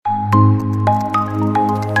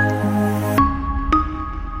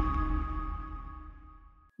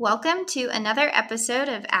Welcome to another episode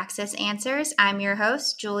of Access Answers. I'm your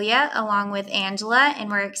host, Julia, along with Angela, and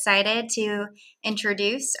we're excited to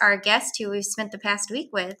introduce our guest who we've spent the past week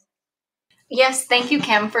with. Yes, thank you,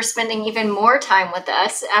 Kim, for spending even more time with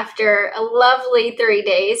us after a lovely 3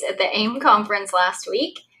 days at the AIM conference last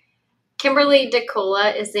week. Kimberly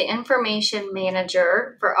DeCola is the information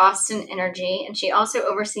manager for Austin Energy, and she also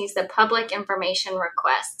oversees the public information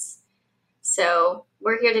requests. So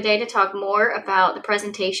we're here today to talk more about the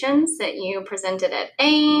presentations that you presented at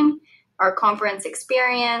AIM, our conference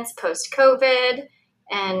experience post-COVID,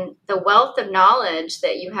 and the wealth of knowledge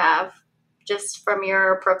that you have just from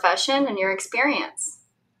your profession and your experience.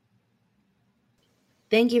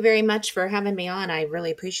 Thank you very much for having me on. I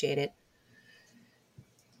really appreciate it.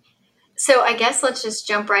 So I guess let's just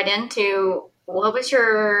jump right into what was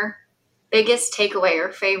your biggest takeaway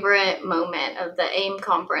or favorite moment of the AIM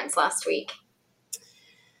conference last week?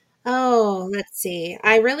 Oh, let's see.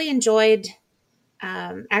 I really enjoyed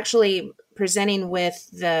actually presenting with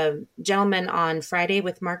the gentleman on Friday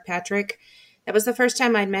with Mark Patrick. That was the first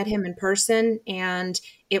time I'd met him in person, and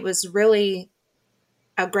it was really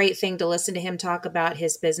a great thing to listen to him talk about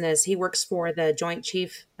his business. He works for the Joint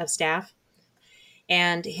Chief of Staff,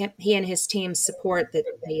 and he and his team support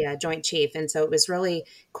the Joint Chief. And so it was really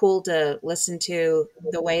cool to listen to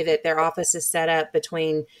the way that their office is set up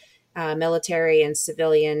between military and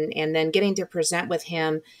civilian, and then getting to present with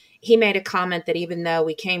him. He made a comment that even though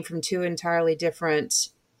we came from two entirely different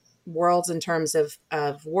worlds in terms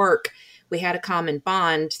of work, we had a common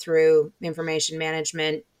bond through information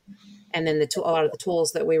management, and then a lot of the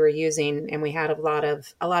tools that we were using, and we had a lot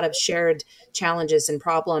of shared challenges and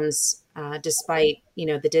problems, despite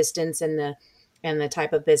the distance and the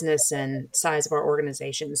type of business and size of our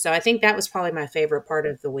organization. So I think that was probably my favorite part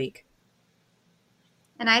of the week.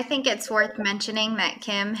 And I think it's worth mentioning that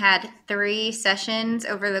Kim had 3 sessions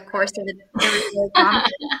over the course of the 3-day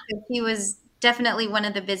conference. He was definitely one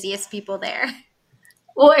of the busiest people there.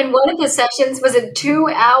 Well, and one of the sessions was a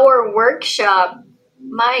 2-hour workshop.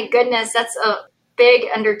 My goodness, that's a big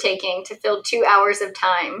undertaking to fill 2 hours of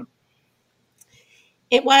time.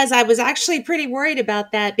 It was. I was actually pretty worried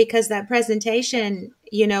about that because that presentation,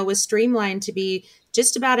 was streamlined to be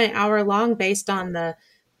just about an hour long based on the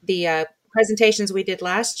presentations we did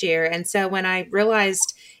last year. And so when I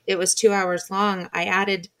realized it was 2 hours long, I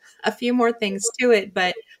added a few more things to it,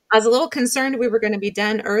 but I was a little concerned we were going to be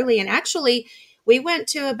done early. And actually, we went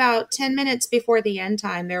to about 10 minutes before the end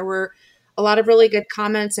time. There were a lot of really good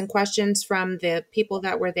comments and questions from the people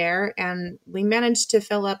that were there, and we managed to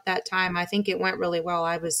fill up that time. I think it went really well.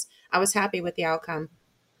 I was happy with the outcome.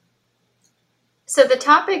 So the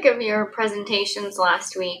topic of your presentations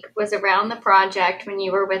last week was around the project when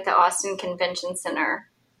you were with the Austin Convention Center,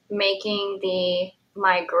 making the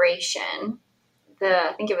migration.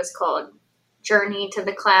 I think it was called Journey to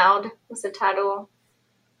the Cloud was the title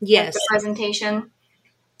of the presentation.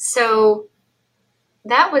 So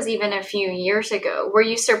that was even a few years ago. Were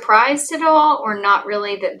you surprised at all, or not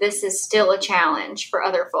really, that this is still a challenge for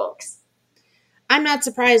other folks? I'm not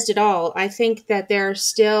surprised at all. I think that they're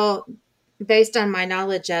still, based on my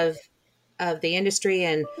knowledge of the industry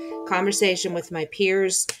and conversation with my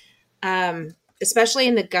peers, especially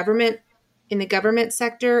in the government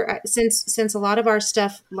sector, since a lot of our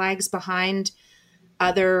stuff lags behind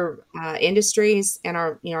other industries, and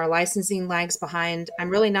our licensing lags behind, I'm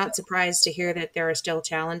really not surprised to hear that there are still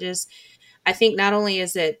challenges. I think not only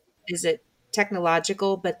is it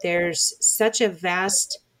technological, but there's such a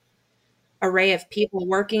vast array of people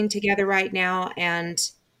working together right now, and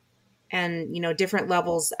different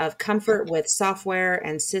levels of comfort with software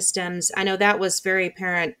and systems. I know that was very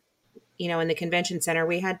apparent, in the convention center.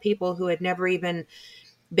 We had people who had never even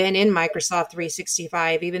been in Microsoft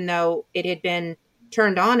 365, even though it had been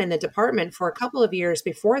turned on in the department for a couple of years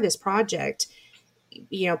before this project.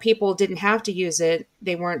 People didn't have to use it.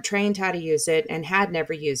 They weren't trained how to use it and had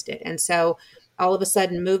never used it. And so all of a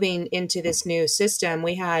sudden, moving into this new system,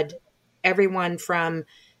 we had everyone from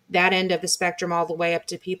that end of the spectrum all the way up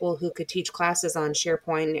to people who could teach classes on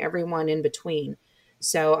SharePoint, and everyone in between.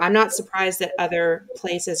 So I'm not surprised that other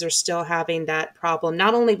places are still having that problem,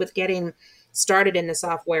 not only with getting started in the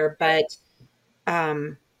software, but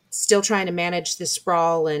still trying to manage the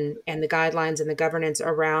sprawl and the guidelines and the governance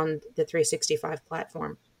around the 365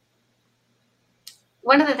 platform.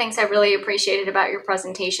 One of the things I really appreciated about your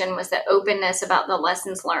presentation was the openness about the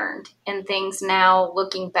lessons learned and things now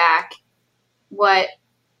looking back, what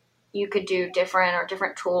you could do different, or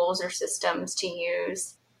different tools or systems to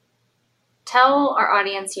use. tell our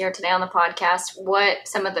audience here today on the podcast what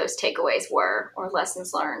some of those takeaways were or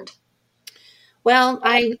lessons learned. Well,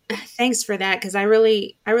 I thanks for that, because I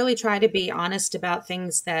really try to be honest about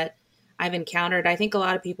things that I've encountered. I think a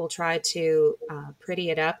lot of people try to pretty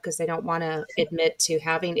it up because they don't want to admit to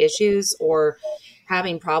having issues or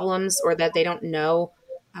having problems, or that they don't know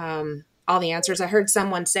all the answers. I heard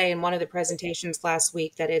someone say in one of the presentations last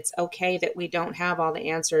week that it's okay that we don't have all the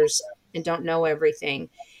answers and don't know everything.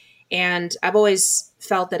 And I've always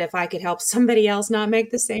felt that if I could help somebody else not make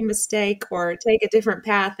the same mistake or take a different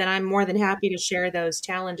path, then I'm more than happy to share those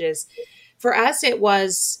challenges. For us, it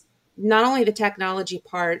was not only the technology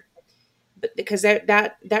part, but because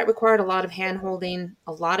that required a lot of hand holding,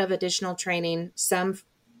 a lot of additional training, some,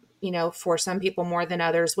 for some people more than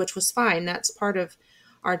others, which was fine. That's part of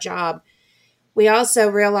our job. We also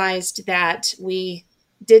realized that we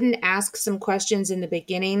didn't ask some questions in the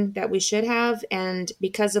beginning that we should have. And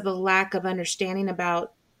because of a lack of understanding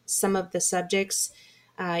about some of the subjects,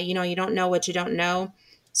 you don't know what you don't know.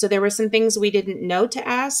 So there were some things we didn't know to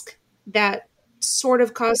ask that sort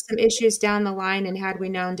of caused some issues down the line. And had we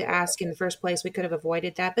known to ask in the first place, we could have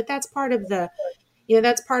avoided that. But that's part of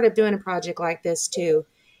that's part of doing a project like this too.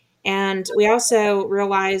 And we also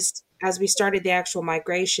realized as we started the actual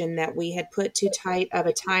migration that we had put too tight of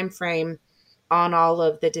a time frame on all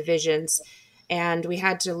of the divisions, and we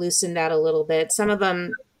had to loosen that a little bit. Some of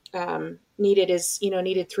them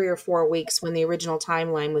needed 3 or 4 weeks when the original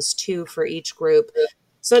timeline was 2 for each group.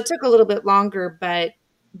 So it took a little bit longer, but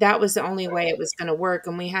that was the only way it was going to work.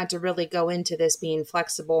 And we had to really go into this being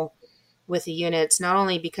flexible with the units, not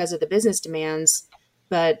only because of the business demands,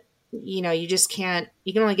 but you can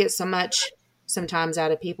only get so much sometimes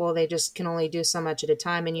out of people. They just can only do so much at a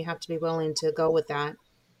time, and you have to be willing to go with that.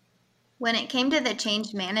 When it came to the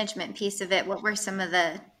change management piece of it, what were some of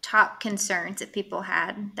the top concerns that people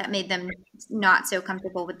had that made them not so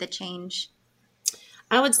comfortable with the change?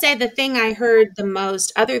 I would say the thing I heard the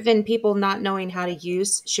most, other than people not knowing how to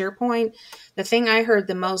use SharePoint, the thing I heard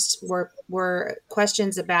the most were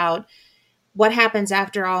questions about what happens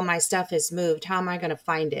after all my stuff is moved. How am I going to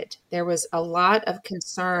find it? There was a lot of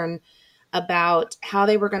concern about how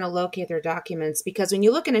they were going to locate their documents, because when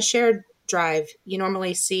you look in a shared drive, you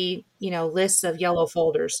normally see, lists of yellow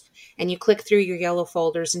folders, and you click through your yellow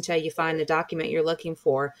folders until you find the document you're looking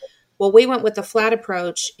for. Well, we went with the flat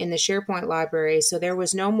approach in the SharePoint library. So there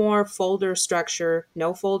was no more folder structure,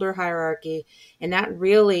 no folder hierarchy. And that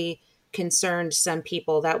really concerned some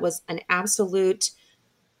people. That was an absolute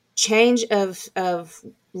change of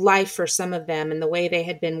life for some of them and the way they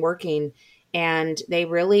had been working. And they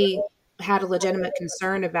really had a legitimate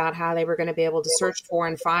concern about how they were going to be able to search for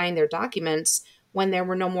and find their documents when there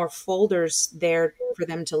were no more folders there for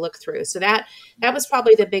them to look through. So that was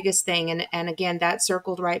probably the biggest thing. And again, that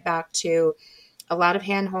circled right back to a lot of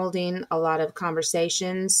hand holding, a lot of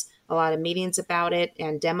conversations, a lot of meetings about it,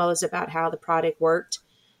 and demos about how the product worked.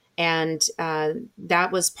 And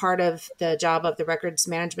that was part of the job of the records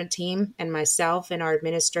management team and myself and our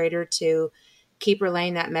administrator to keep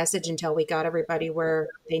relaying that message until we got everybody where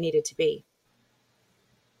they needed to be.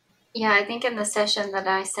 Yeah, I think in the session that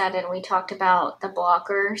I sat in, we talked about the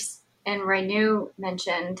blockers, and Renew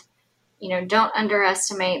mentioned, don't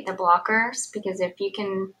underestimate the blockers, because if you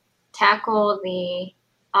can tackle the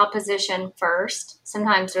opposition first,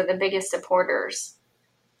 sometimes they're the biggest supporters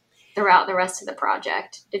throughout the rest of the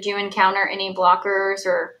project. Did you encounter any blockers,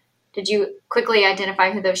 or did you quickly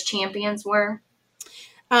identify who those champions were?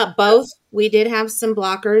 Both. We did have some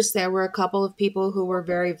blockers. There were a couple of people who were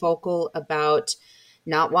very vocal about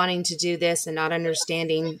not wanting to do this and not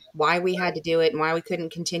understanding why we had to do it and why we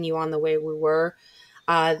couldn't continue on the way we were.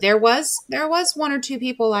 There was 1 or 2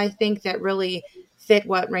 people, I think, that really fit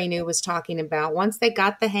what Renew was talking about. Once they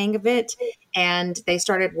got the hang of it and they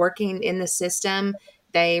started working in the system,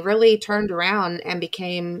 they really turned around and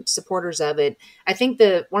became supporters of it. I think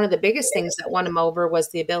one of the biggest things that won them over was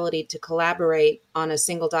the ability to collaborate on a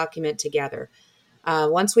single document together.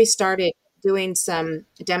 Once we started doing some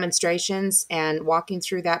demonstrations and walking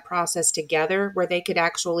through that process together, where they could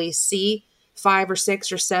actually see 5 or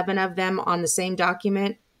 6 or 7 of them on the same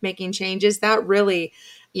document making changes, that really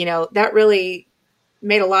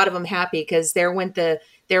made a lot of them happy, because there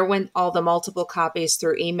went all the multiple copies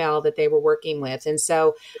through email that they were working with. And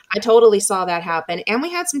so I totally saw that happen. And we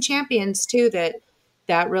had some champions too that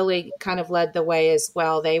really kind of led the way as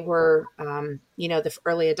well. They were, the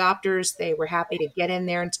early adopters. They were happy to get in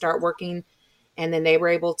there and start working. And then they were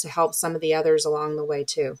able to help some of the others along the way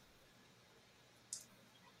too.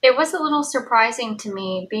 It was a little surprising to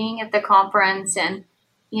me being at the conference, and,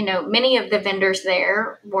 many of the vendors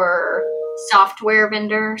there were software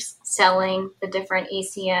vendors selling the different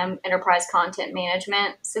ECM, enterprise content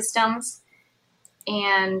management systems.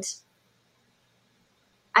 And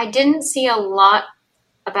I didn't see a lot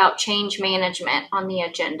about change management on the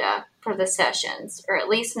agenda for the sessions, or at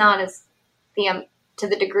least not as to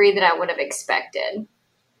the degree that I would have expected.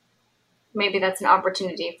 Maybe that's an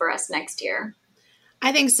opportunity for us next year.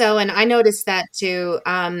 I think so, and I noticed that too.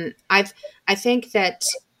 I think that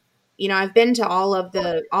I've been to all of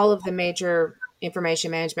the major information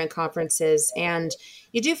management conferences, and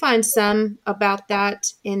you do find some about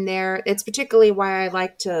that in there. It's particularly why I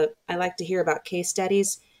like to hear about case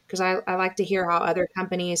studies, because I like to hear how other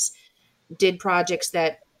companies did projects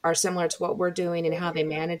that are similar to what we're doing and how they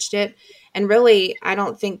managed it. And really, I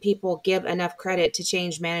don't think people give enough credit to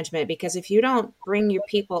change management, because if you don't bring your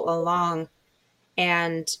people along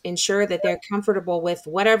and ensure that they're comfortable with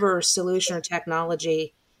whatever solution or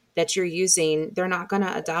technology that you're using, they're not going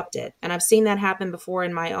to adopt it. And I've seen that happen before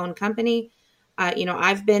in my own company.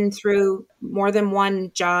 I've been through more than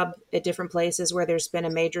one job at different places where there's been a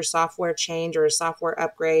major software change or a software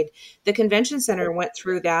upgrade. The convention center went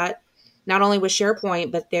through that, not only with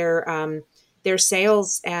SharePoint, but their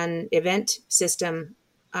sales and event system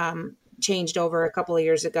changed over a couple of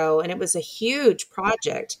years ago, and it was a huge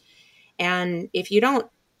project. And if you don't,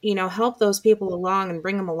 help those people along and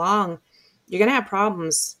bring them along, you're going to have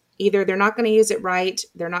problems. Either they're not going to use it right,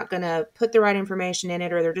 they're not going to put the right information in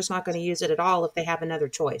it, or they're just not going to use it at all if they have another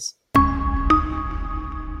choice.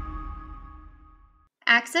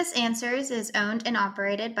 Access Answers is owned and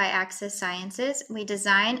operated by Access Sciences. We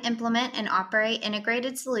design, implement, and operate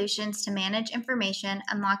integrated solutions to manage information,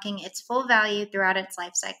 unlocking its full value throughout its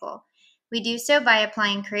life cycle. We do so by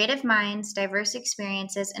applying creative minds, diverse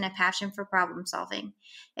experiences, and a passion for problem solving.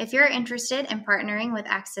 If you're interested in partnering with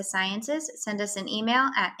Access Sciences, send us an email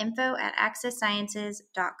at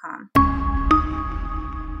info@accesssciences.com.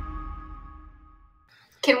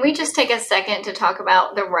 Can we just take a second to talk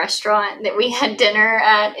about the restaurant that we had dinner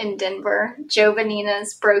at in Denver,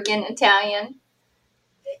 Giovannina's Broken Italian?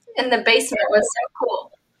 And the basement was so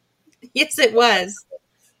cool. Yes, it was.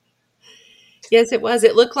 Yes, it was.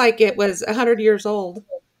 It looked like it was 100 years old.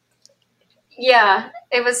 Yeah,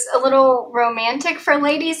 it was a little romantic for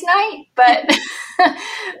ladies' night, but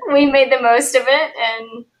we made the most of it,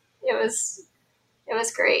 and it was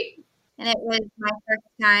great. And it was my first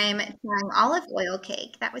time trying olive oil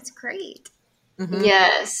cake. That was great. Mm-hmm.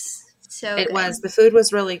 Yes. So it was. The food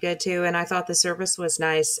was really good too, and I thought the service was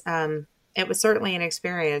nice. It was certainly an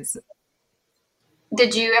experience.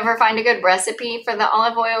 Did you ever find a good recipe for the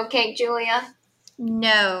olive oil cake, Julia?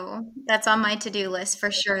 No, that's on my to-do list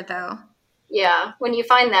for sure, though. Yeah, when you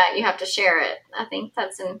find that, you have to share it. I think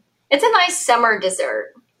it's a nice summer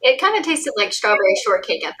dessert. It kind of tasted like strawberry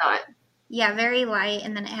shortcake, I thought. Yeah, very light,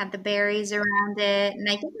 and then it had the berries around it, and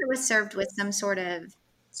I think it was served with some sort of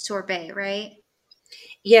sorbet, right?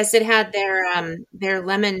 Yes, it had their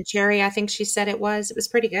lemon cherry, I think she said it was. It was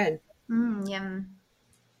pretty good. Yum.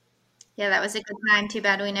 Yeah, that was a good time. Too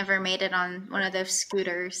bad we never made it on one of those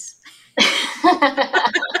scooters.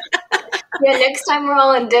 Yeah, next time we're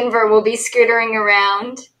all in Denver, we'll be scootering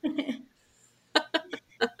around.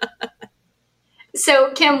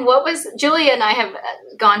 So, Kim, Julia and I have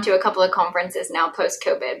gone to a couple of conferences now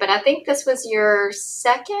post-COVID, but I think this was your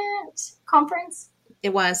second conference?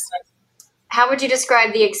 It was. How would you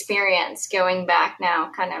describe the experience going back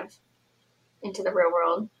now kind of into the real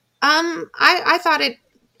world? I thought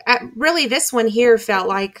really this one here felt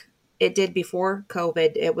like it did before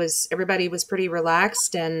COVID. Everybody was pretty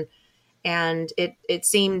relaxed, and it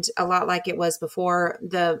seemed a lot like it was before.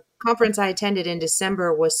 The conference I attended in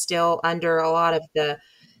December was still under a lot of the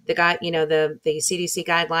CDC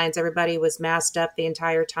guidelines. Everybody was masked up the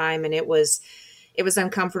entire time, and it was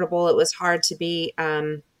uncomfortable. It was hard to be,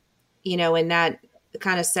 in that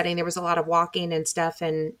kind of setting. There was a lot of walking and stuff,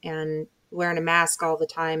 and wearing a mask all the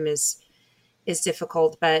time is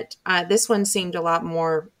difficult. But this one seemed a lot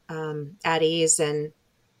more at ease, and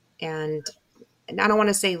I don't want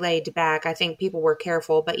to say laid back. I think people were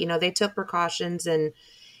careful, but they took precautions, and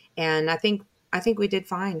I think we did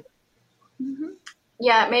fine. Mm-hmm.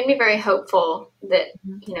 Yeah, it made me very hopeful that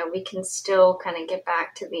we can still kind of get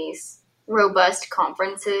back to these robust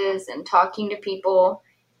conferences and talking to people.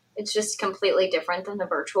 It's just completely different than the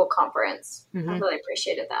virtual conference. Mm-hmm. I really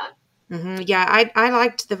appreciated that. Mm-hmm. Yeah, I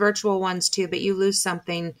liked the virtual ones too, but you lose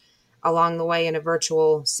something along the way in a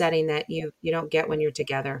virtual setting that you don't get when you're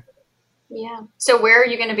together. Yeah. So where are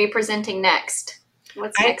you going to be presenting next?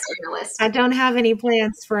 What's next on your list? I don't have any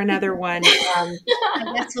plans for another one.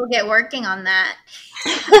 I guess we'll get working on that.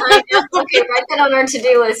 I know. Okay, write that on our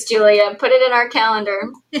to-do list, Julia. Put it in our calendar.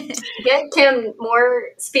 Get Kim more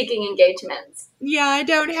speaking engagements. Yeah, I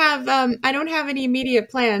don't have any immediate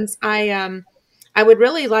plans. I would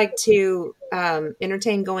really like to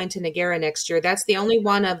entertain going to Niagara next year. That's the only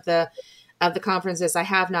one of the conferences I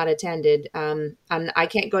have not attended. I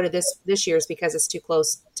can't go to this year's because it's too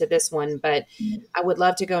close to this one, but I would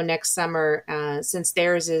love to go next summer since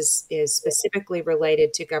theirs is specifically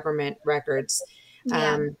related to government records.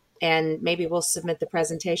 Yeah. And maybe we'll submit the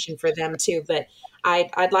presentation for them too. But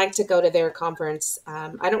I'd like to go to their conference.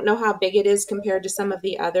 I don't know how big it is compared to some of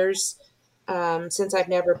the others since I've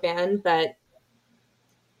never been, but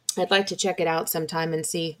I'd like to check it out sometime and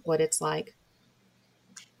see what it's like.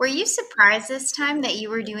 Were you surprised this time that you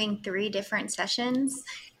were doing 3 different sessions?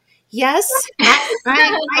 Yes,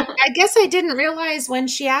 I guess I didn't realize when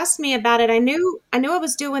she asked me about it. I knew I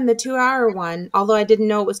was doing the 2-hour one, although I didn't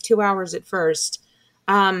know it was 2 hours at first.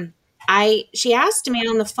 She asked me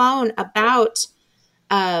on the phone about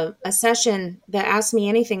a session, the Ask Me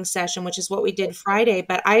Anything session, which is what we did Friday.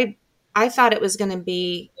 But I thought it was going to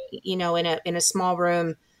be, in a small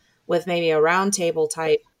room with maybe a round table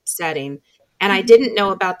type setting. And I didn't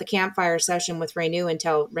know about the campfire session with Renew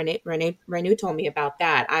until Renew told me about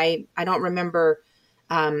that. I don't remember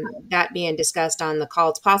that being discussed on the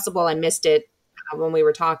call. It's possible I missed it when we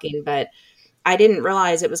were talking, but I didn't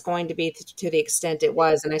realize it was going to be to the extent it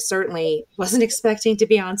was. And I certainly wasn't expecting to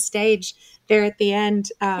be on stage there at the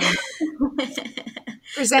end,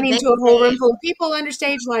 presenting to a whole room full of people under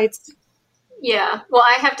stage lights. Yeah. Well,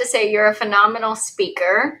 I have to say you're a phenomenal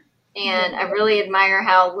speaker. And I really admire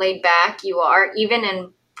how laid back you are, even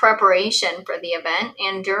in preparation for the event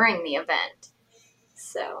and during the event.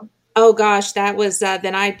 So. Oh gosh, that was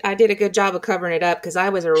then I did a good job of covering it up because I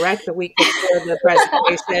was a wreck the week before the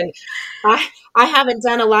presentation. I haven't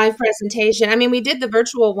done a live presentation. I mean, we did the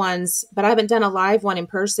virtual ones, but I haven't done a live one in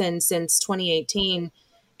person since 2018,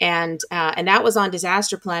 and that was on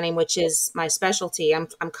disaster planning, which is my specialty. I'm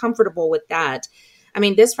comfortable with that. I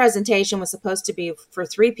mean, this presentation was supposed to be for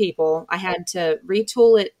 3 people. I had to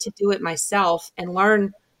retool it to do it myself and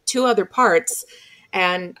learn 2 other parts.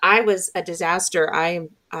 And I was a disaster.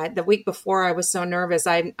 The week before, I was so nervous.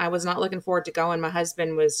 I was not looking forward to going. My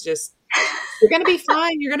husband was just, "You're going to be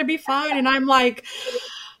fine. You're going to be fine." And I'm like,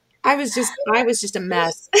 I was just a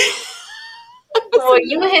mess. Well,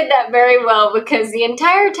 you hit that very well because the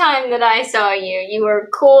entire time that I saw you, you were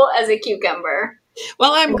cool as a cucumber.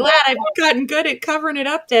 Well, I'm glad I've gotten good at covering it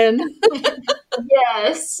up then.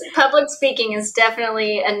 Yes. Public speaking is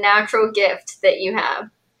definitely a natural gift that you have.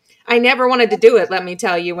 I never wanted to do it, let me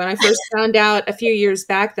tell you. When I first found out a few years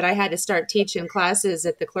back that I had to start teaching classes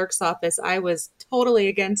at the clerk's office, I was totally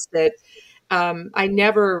against it. I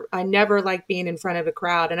never like being in front of a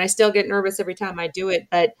crowd, and I still get nervous every time I do it,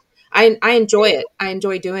 but I enjoy it. I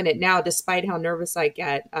enjoy doing it now, despite how nervous I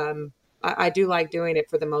get. I do like doing it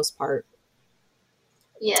for the most part.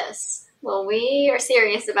 Yes. Well, we are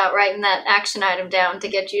serious about writing that action item down to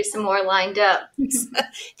get you some more lined up.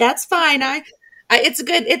 That's fine. It's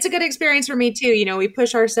a good experience for me too. We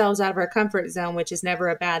push ourselves out of our comfort zone, which is never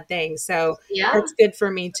a bad thing. So yeah, that's good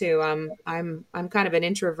for me too. I'm kind of an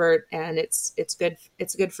introvert, and it's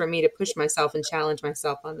good for me to push myself and challenge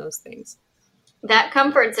myself on those things. That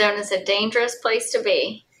comfort zone is a dangerous place to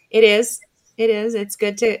be. It is. It's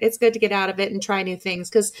good to get out of it and try new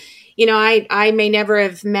things. Cause I may never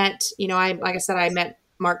have met, like I said, I met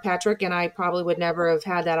Mark Patrick, and I probably would never have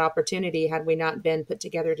had that opportunity had we not been put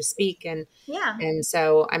together to speak. And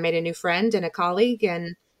so I made a new friend and a colleague.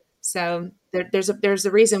 And so there's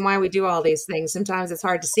a reason why we do all these things. Sometimes it's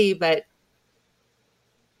hard to see, but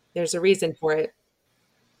there's a reason for it.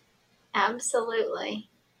 Absolutely.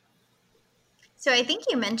 So I think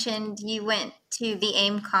you mentioned you went to the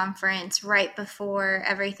AIM conference right before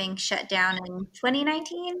everything shut down in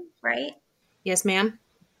 2019, right? Yes, ma'am.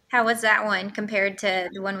 How was that one compared to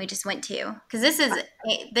the one we just went to? Because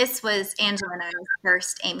this was Angela and I's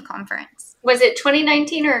first AIM conference. Was it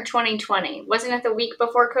 2019 or 2020? Wasn't it the week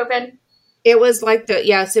before COVID? It was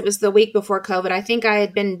it was the week before COVID. I think I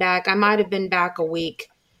had been back. I might have been back a week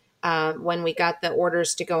when we got the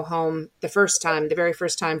orders to go home the very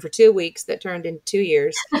first time for 2 weeks that turned into 2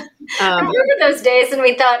 years. I remember those days when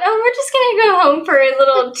we thought, we're just going to go home for a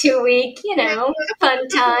little 2-week, fun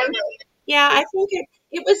time. Yeah, I think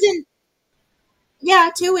it was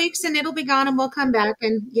in 2 weeks, and it'll be gone and we'll come back.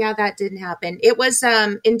 And yeah, that didn't happen. It was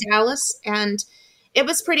in Dallas, and it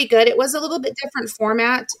was pretty good. It was a little bit different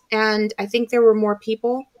format, and I think there were more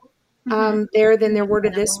people there than there were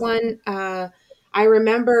to this one. I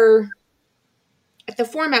remember the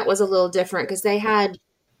format was a little different because they had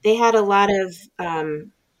a lot of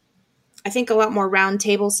I think a lot more round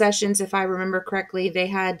table sessions, if I remember correctly. They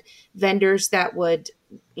had vendors that would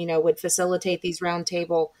facilitate these round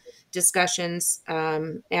table discussions.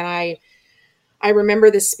 And I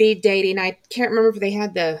remember the speed dating. I can't remember if they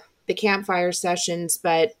had the campfire sessions,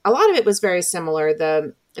 but a lot of it was very similar.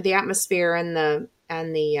 The atmosphere and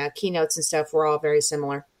the keynotes and stuff were all very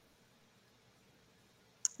similar.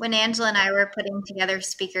 When Angela and I were putting together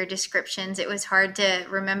speaker descriptions, it was hard to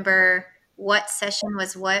remember what session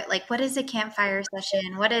was what. Like, what is a campfire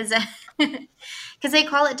session? What is a because they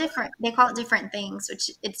call it different. They call it different things, which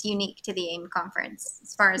it's unique to the AIM conference,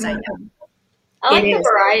 as far as I know. I like It the is.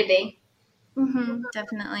 variety.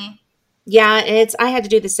 Definitely. Yeah, I had to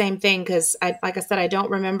do the same thing because like I said, I don't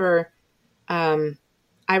remember.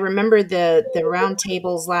 I remember the round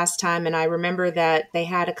tables last time, and I remember that they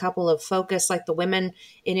had a couple of focus, like the women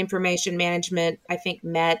in information management, I think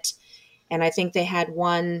met, and I think they had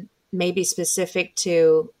one maybe specific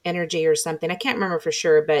to energy or something. I can't remember for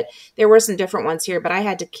sure, but there were some different ones here. But I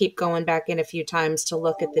had to keep going back in a few times to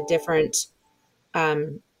look at the different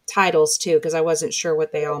titles too, because I wasn't sure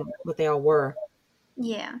what they all were.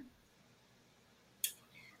 Yeah.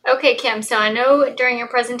 Okay, Kim, so I know during your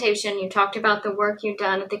presentation you talked about the work you've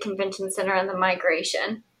done at the convention center and the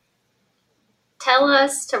migration. Tell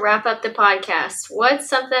us, to wrap up the podcast, what's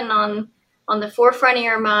something on the forefront of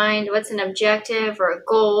your mind? What's an objective or a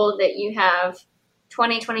goal that you have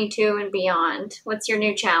 2022 and beyond? What's your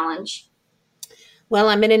new challenge? Well,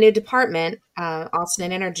 I'm in a new department,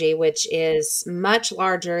 Austin Energy, which is much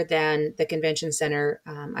larger than the convention center.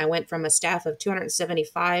 I went from a staff of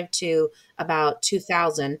 275 to about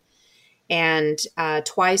 2,000, and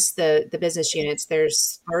twice the business units.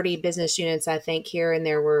 There's 30 business units, I think, here, and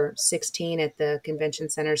there were 16 at the convention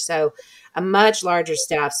center. So a much larger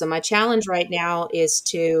staff. So my challenge right now is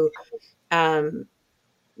to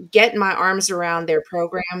get my arms around their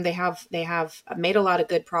program. They have made a lot of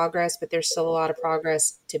good progress, but there's still a lot of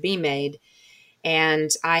progress to be made. And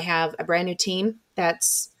I have a brand new team I'm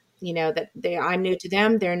new to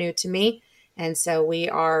them, they're new to me. And so we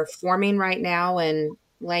are forming right now and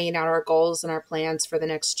laying out our goals and our plans for the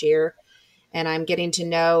next year. And I'm getting to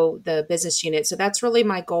know the business unit. So that's really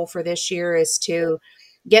my goal for this year, is to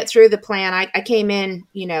get through the plan. I came in,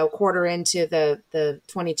 quarter into the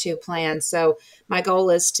 22 plan. So my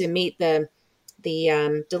goal is to meet the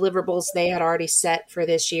deliverables they had already set for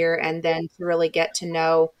this year, and then to really get to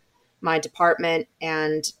know my department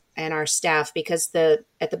and our staff, because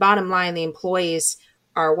at the bottom line, the employees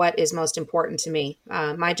are what is most important to me.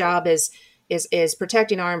 My job is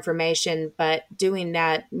protecting our information, but doing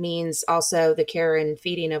that means also the care and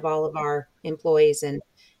feeding of all of our employees and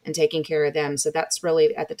taking care of them. So that's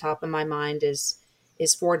really at the top of my mind, is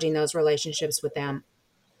forging those relationships with them.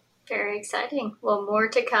 Very exciting. Well, more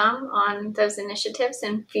to come on those initiatives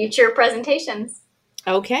and future presentations.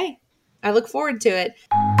 Okay. I look forward to it.